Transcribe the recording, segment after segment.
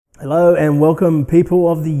Hello and welcome, people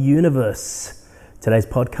of the universe. Today's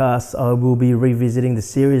podcast, I will be revisiting the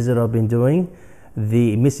series that I've been doing,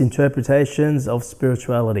 the misinterpretations of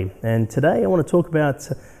spirituality. And today I want to talk about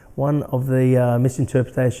one of the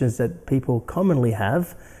misinterpretations that people commonly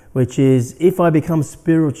have, which is, if I become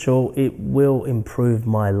spiritual, it will improve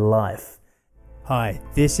my life. Hi,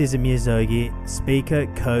 this is Amir Zogi, speaker,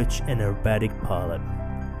 coach, and aerobatic pilot.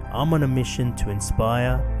 I'm on a mission to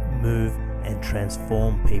inspire, move, and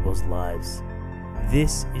transform people's lives.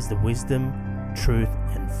 This is the Wisdom, Truth,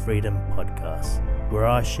 and Freedom podcast, where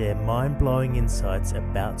I share mind-blowing insights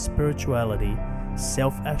about spirituality,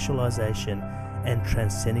 self-actualization, and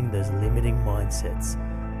transcending those limiting mindsets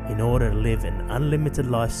in order to live an unlimited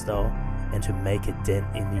lifestyle and to make a dent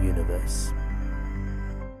in the universe.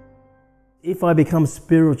 If I become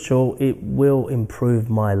spiritual, it will improve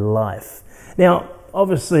my life. Now,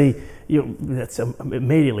 obviously,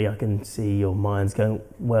 immediately I can see your minds going,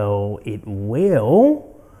 well, it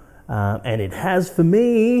will, and it has for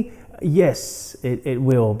me. Yes, it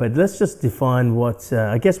will, but let's just define what,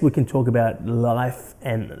 I guess we can talk about life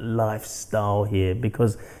and lifestyle here,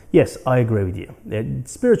 because yes, I agree with you.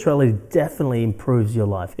 Spirituality definitely improves your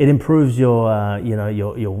life. It improves your,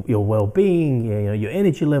 your well-being, your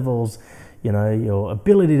energy levels, your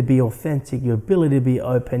ability to be authentic, your ability to be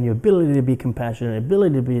open, your ability to be compassionate,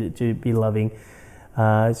 ability to be loving.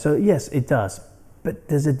 So yes, it does. But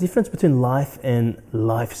there's a difference between life and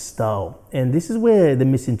lifestyle. And this is where the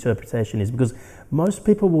misinterpretation is, because most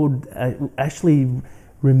people would actually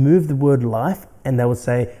remove the word life and they would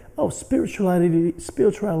say, oh,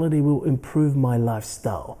 spirituality will improve my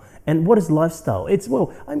lifestyle. And what is lifestyle? It's,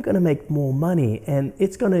 well, I'm going to make more money and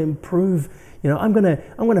it's going to improve. I'm going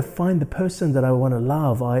to find the person that I want to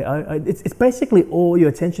love. It's basically all your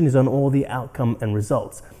attention is on all the outcome and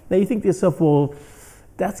results. Now you think to yourself, well,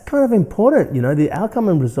 that's kind of important. The outcome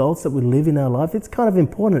and results that we live in our life, it's kind of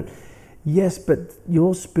important. Yes, but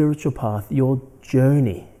your spiritual path, your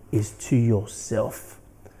journey is to yourself.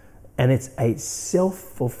 And it's a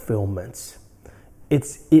self-fulfillment.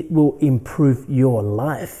 It will improve your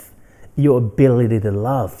life, your ability to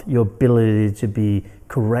love, your ability to be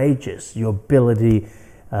courageous, your ability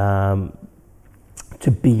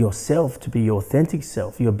to be yourself, to be your authentic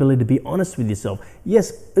self, your ability to be honest with yourself.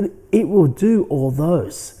 Yes, it will do all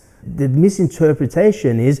those. The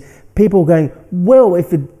misinterpretation is people going, well,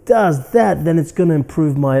 if it does that, then it's going to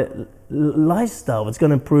improve my lifestyle. It's going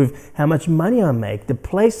to improve how much money I make, the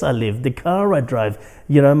place I live, the car I drive,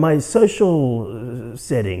 my social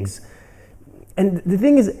settings. And the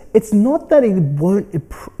thing is, it's not that it won't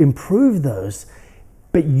improve those,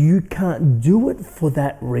 but you can't do it for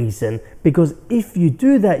that reason, because if you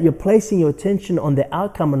do that, you're placing your attention on the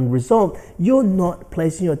outcome and result. You're not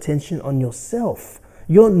placing your attention on yourself.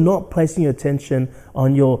 You're not placing your attention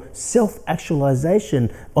on your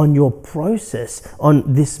self-actualization, on your process,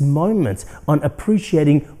 on this moment, on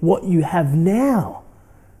appreciating what you have now.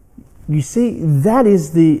 You see, that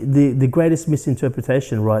is the greatest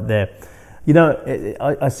misinterpretation right there.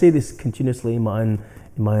 I see this continuously in my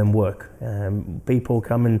own work. People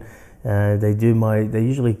come and they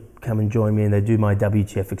usually come and join me and they do my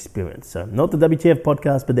WTF experience. So not the WTF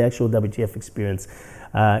podcast, but the actual WTF experience.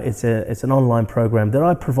 It's an online program that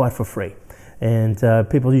I provide for free, and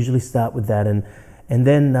people usually start with that, and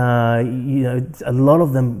then a lot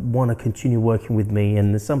of them want to continue working with me,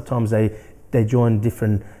 and sometimes they join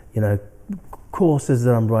different courses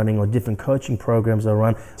that I'm running or different coaching programs I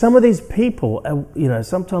run. Some of these people are,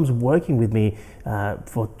 sometimes working with me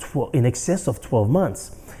in excess of 12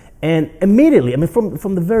 months. And immediately,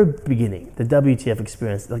 from the very beginning, the WTF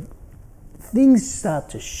experience, like, things start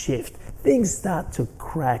to shift, things start to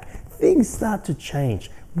crack, things start to change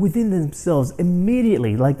within themselves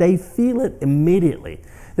immediately, like they feel it immediately.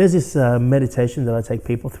 There's this meditation that I take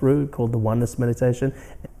people through called the Oneness Meditation.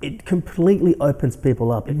 It completely opens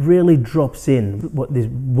people up. It really drops in what this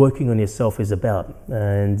working on yourself is about.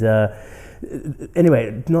 And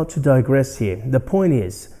anyway, not to digress here, the point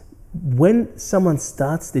is, when someone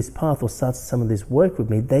starts this path or starts some of this work with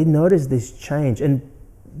me, they notice this change. And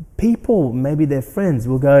people, maybe their friends,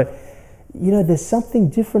 will go, there's something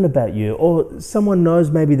different about you. Or someone knows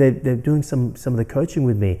maybe they're doing some of the coaching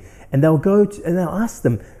with me, and they'll go and they'll ask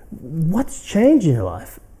them, what's changed in your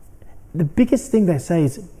life? The biggest thing they say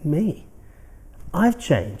is, me. I've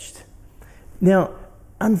changed. Now,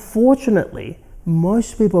 unfortunately,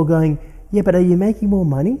 most people are going, yeah, but are you making more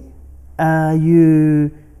money? Did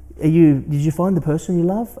you find the person you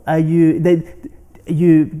love? Did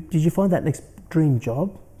you find that next dream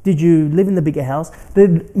job? Did you live in the bigger house?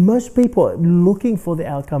 Most people are looking for the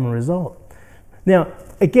outcome and result. Now,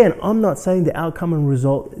 again, I'm not saying the outcome and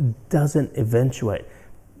result doesn't eventuate.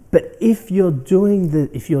 But if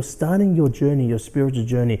you're starting your journey, your spiritual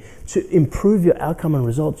journey, to improve your outcome and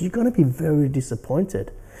results, you're going to be very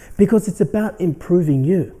disappointed, because it's about improving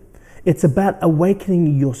you. It's about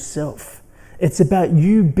awakening yourself. It's about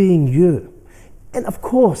you being you. And of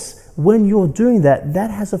course, when you're doing that,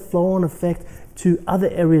 that has a flow-on effect to other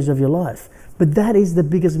areas of your life. But that is the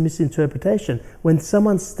biggest misinterpretation. When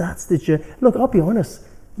someone starts this journey, look, I'll be honest,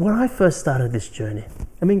 when I first started this journey,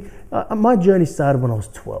 my journey started when I was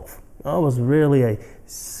 12. I was really a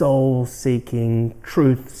soul-seeking,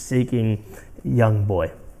 truth-seeking young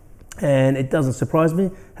boy. And it doesn't surprise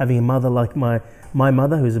me, having a mother like my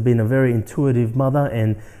mother, who's been a very intuitive mother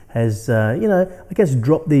and has,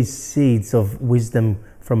 dropped these seeds of wisdom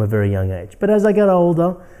from a very young age. But as I got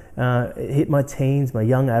older, hit my teens, my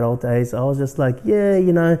young adult days, I was just like,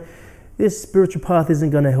 this spiritual path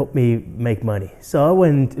isn't going to help me make money. So I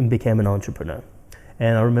went and became an entrepreneur.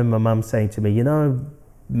 And I remember my mum saying to me,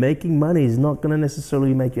 making money is not going to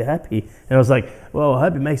necessarily make you happy. And I was like, well, I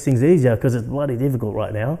hope it makes things easier, because it's bloody difficult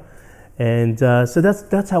right now. And so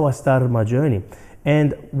that's how I started my journey.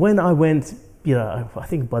 And when I went, I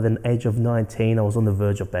think by the age of 19, I was on the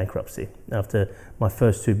verge of bankruptcy after my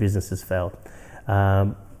first 2 businesses failed.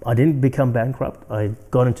 I didn't become bankrupt. I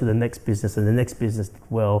got into the next business, and the next business did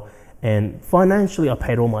well. And financially, I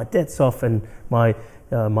paid all my debts off, and my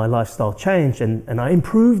lifestyle changed, and I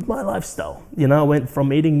improved my lifestyle. I went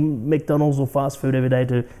from eating McDonald's or fast food every day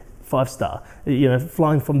to 5-star.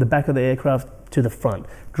 Flying from the back of the aircraft to the front,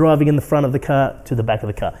 driving in the front of the car to the back of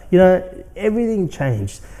the car. Everything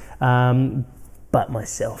changed, but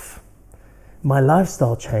myself. My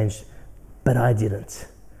lifestyle changed, but I didn't.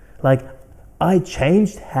 I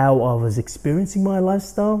changed how I was experiencing my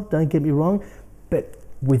lifestyle, don't get me wrong, but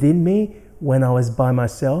within me, when I was by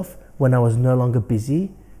myself, when I was no longer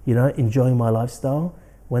busy, enjoying my lifestyle,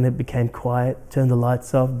 when it became quiet, turned the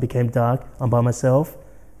lights off, became dark, I'm by myself,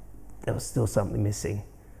 there was still something missing.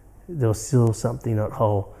 There was still something not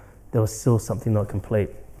whole. There was still something not complete.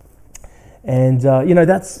 And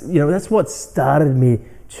that's what started me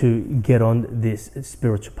to get on this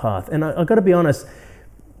spiritual path. And I got to be honest,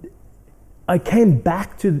 I came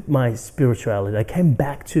back to my spirituality. I came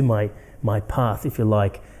back to my path, if you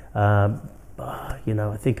like. I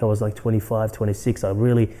think I was like 25, 26. I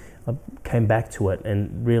came back to it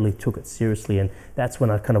and really took it seriously. And that's when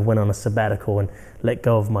I kind of went on a sabbatical and let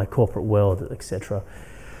go of my corporate world, etc.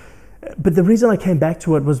 But the reason I came back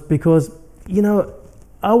to it was because,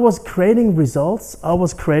 I was creating results. I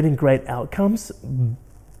was creating great outcomes,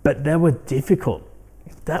 but they were difficult.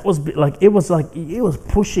 It was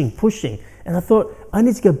pushing. And I thought, I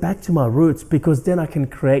need to go back to my roots, because then I can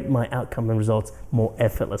create my outcome and results more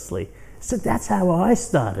effortlessly. So that's how I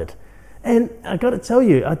started. And I got to tell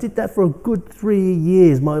you, I did that for a good 3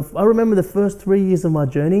 years. I remember the first 3 years of my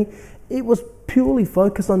journey, it was purely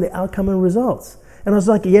focused on the outcome and results. And I was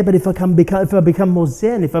like, but if I become more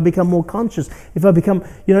zen, if I become more conscious, if I become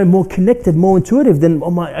more connected, more intuitive, then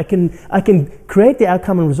I can create the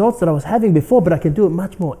outcome and results that I was having before, but I can do it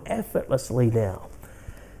much more effortlessly now.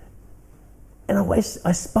 And I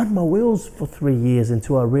spun my wheels for 3 years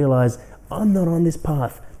until I realized I'm not on this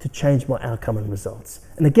path to change my outcome and results.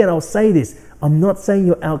 And again, I'll say this, I'm not saying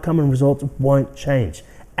your outcome and results won't change.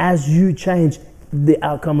 As you change, the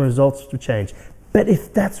outcome and results will change. But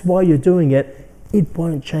if that's why you're doing it, it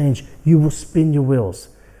won't change. You will spin your wheels.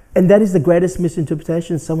 And that is the greatest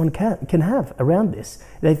misinterpretation someone can have around this.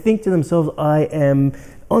 They think to themselves, I am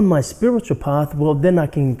on my spiritual path, well, then I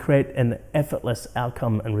can create an effortless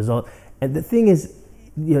outcome and result. And the thing is,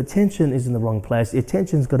 your attention is in the wrong place. The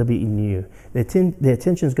attention's got to be in you. The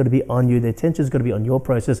attention's got to be on you. The attention's got to be on your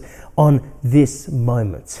process, on this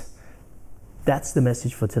moment. That's the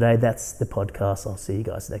message for today. That's the podcast. I'll see you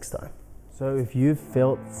guys next time. So if you've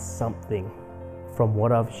felt something from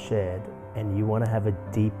what I've shared and you want to have a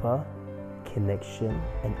deeper connection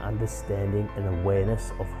and understanding and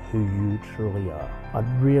awareness of who you truly are,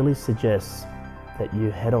 I'd really suggest that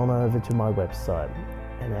you head on over to my website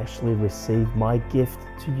and actually receive my gift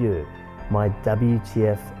to you, my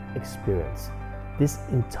WTF experience. This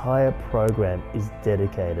entire program is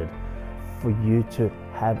dedicated for you to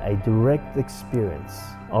have a direct experience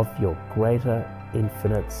of your greater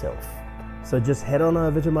infinite self. So just head on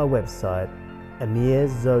over to my website,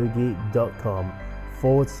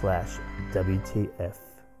 amirzogi.com/WTF.